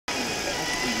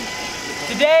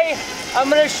Today, I'm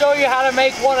going to show you how to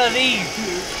make one of these,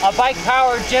 a bike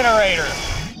power generator.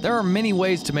 There are many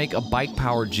ways to make a bike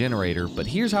power generator, but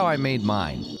here's how I made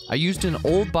mine. I used an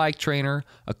old bike trainer,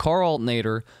 a car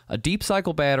alternator, a deep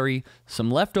cycle battery,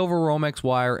 some leftover Romex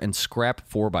wire, and scrap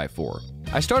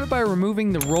 4x4. I started by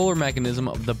removing the roller mechanism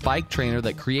of the bike trainer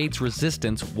that creates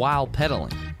resistance while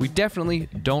pedaling. We definitely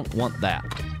don't want that.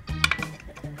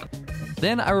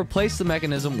 Then I replaced the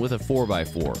mechanism with a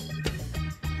 4x4.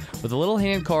 With a little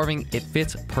hand carving, it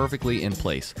fits perfectly in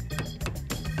place.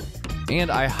 And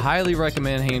I highly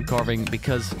recommend hand carving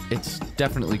because it's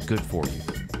definitely good for you.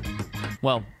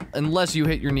 Well, unless you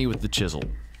hit your knee with the chisel,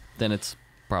 then it's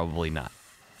probably not.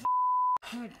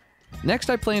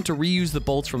 Next, I plan to reuse the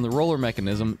bolts from the roller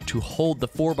mechanism to hold the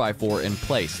 4x4 in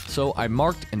place, so I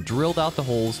marked and drilled out the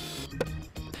holes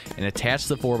and attached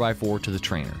the 4x4 to the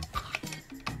trainer.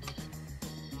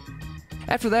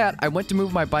 After that, I went to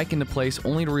move my bike into place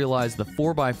only to realize the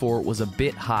 4x4 was a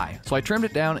bit high, so I trimmed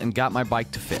it down and got my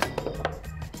bike to fit.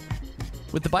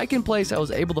 With the bike in place, I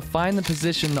was able to find the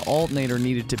position the alternator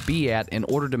needed to be at in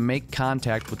order to make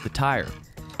contact with the tire.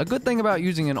 A good thing about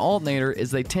using an alternator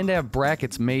is they tend to have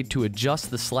brackets made to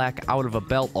adjust the slack out of a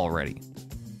belt already.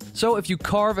 So if you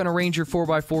carve and arrange your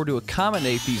 4x4 to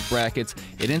accommodate these brackets,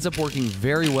 it ends up working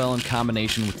very well in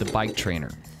combination with the bike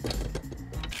trainer.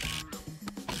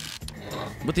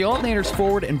 With the alternator's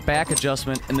forward and back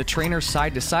adjustment and the trainer's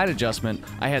side-to-side adjustment,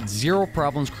 I had zero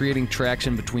problems creating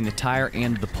traction between the tire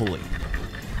and the pulley.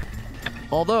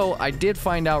 Although, I did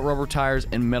find out rubber tires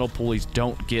and metal pulleys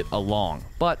don't get along,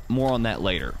 but more on that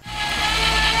later.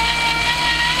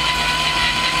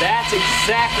 That's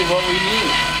exactly what we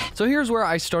need. So here's where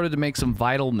I started to make some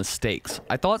vital mistakes.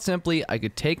 I thought simply I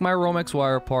could take my Romex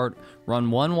wire apart,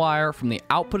 run one wire from the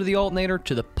output of the alternator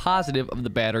to the positive of the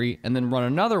battery, and then run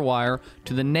another wire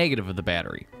to the negative of the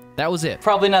battery. That was it.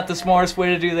 Probably not the smartest way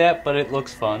to do that, but it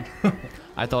looks fun.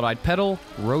 I thought I'd pedal,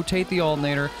 rotate the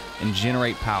alternator, and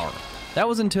generate power. That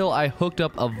was until I hooked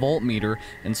up a voltmeter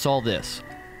and saw this.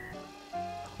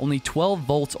 Only 12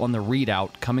 volts on the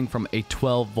readout coming from a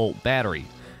 12-volt battery.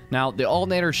 Now, the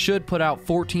alternator should put out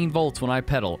 14 volts when I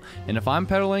pedal, and if I'm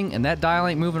pedaling and that dial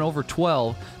ain't moving over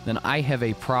 12, then I have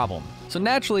a problem. So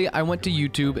naturally, I went to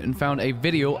YouTube and found a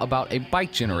video about a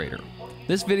bike generator.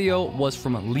 This video was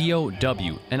from Leo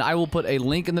W, and I will put a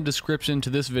link in the description to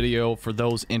this video for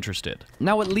those interested.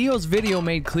 Now, what Leo's video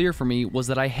made clear for me was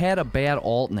that I had a bad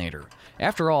alternator.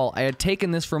 After all, I had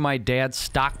taken this from my dad's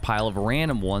stockpile of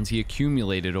random ones he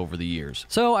accumulated over the years.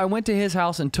 So I went to his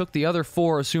house and took the other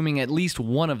 4, assuming at least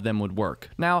one of them would work.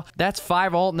 Now, that's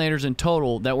 5 alternators in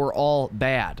total that were all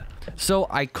bad. So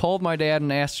I called my dad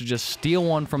and asked to just steal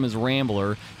one from his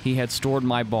Rambler he had stored in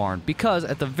my barn, because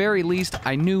at the very least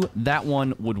I knew that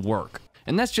one would work.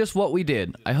 And that's just what we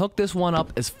did. I hooked this one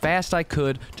up as fast as I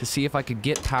could to see if I could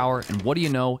get power, and what do you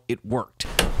know, it worked.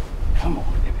 Come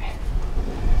on, baby.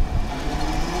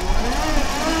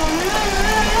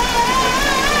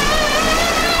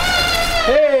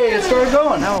 Hey, it started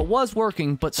going. Now, it was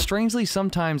working, but strangely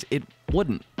sometimes it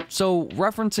wouldn't. So,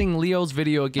 referencing Leo's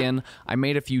video again, I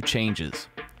made a few changes.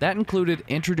 That included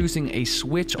introducing a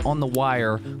switch on the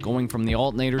wire going from the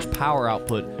alternator's power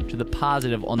output to the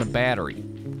positive on the battery.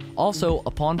 Also,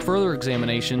 upon further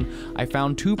examination, I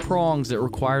found 2 prongs that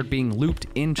required being looped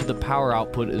into the power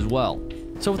output as well.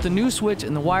 So with the new switch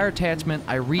and the wire attachment,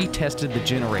 I retested the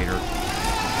generator.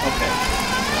 Okay.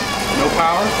 No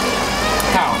power?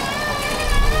 Power.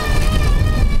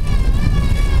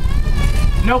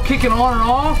 No kicking on and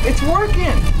off? It's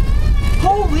working!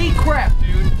 Holy crap,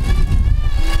 dude!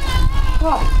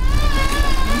 Oh,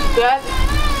 that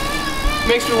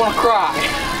makes me want to cry.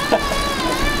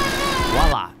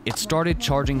 Voila! It started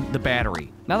charging the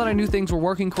battery. Now that I knew things were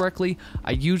working correctly,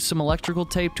 I used some electrical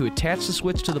tape to attach the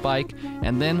switch to the bike,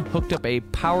 and then hooked up a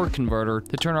power converter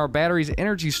to turn our battery's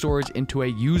energy storage into a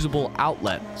usable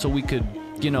outlet so we could,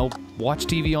 you know, watch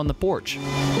TV on the porch.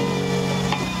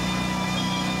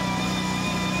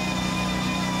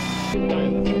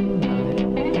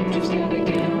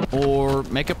 Or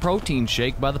make a protein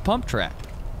shake by the pump track.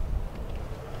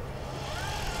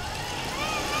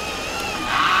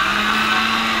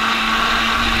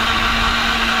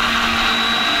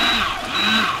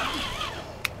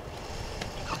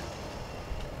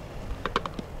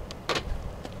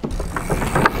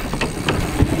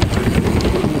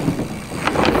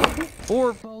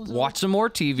 Or watch some more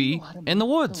TV in the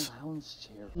woods.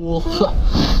 Well,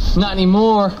 not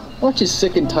anymore. Aren't you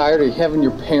sick and tired of having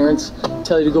your parents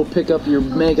tell you to go pick up your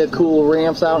mega cool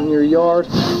ramps out in your yard?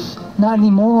 Not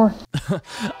anymore.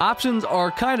 Options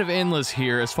are kind of endless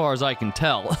here as far as I can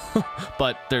tell,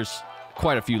 but there's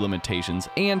quite a few limitations,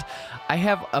 and I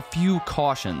have a few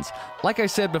cautions. Like I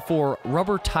said before,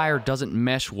 rubber tire doesn't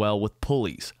mesh well with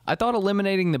pulleys. I thought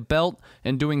eliminating the belt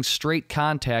and doing straight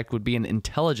contact would be an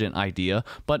intelligent idea,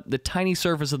 but the tiny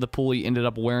surface of the pulley ended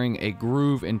up wearing a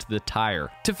groove into the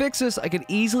tire. To fix this, I could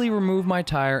easily remove my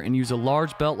tire and use a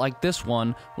large belt like this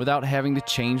one without having to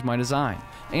change my design.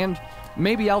 And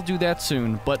maybe I'll do that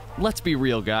soon, but let's be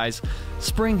real, guys.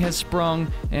 Spring has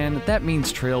sprung, and that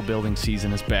means trail building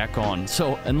season is back on.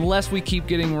 So unless we keep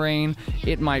getting rain,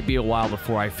 it might be a while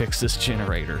before I fix this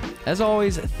generator. As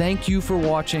always, thank you for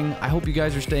watching. I hope you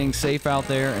guys are staying safe out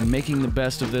there and making the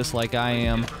best of this like I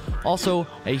am. Also,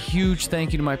 a huge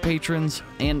thank you to my patrons,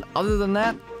 and other than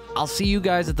that, I'll see you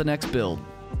guys at the next build.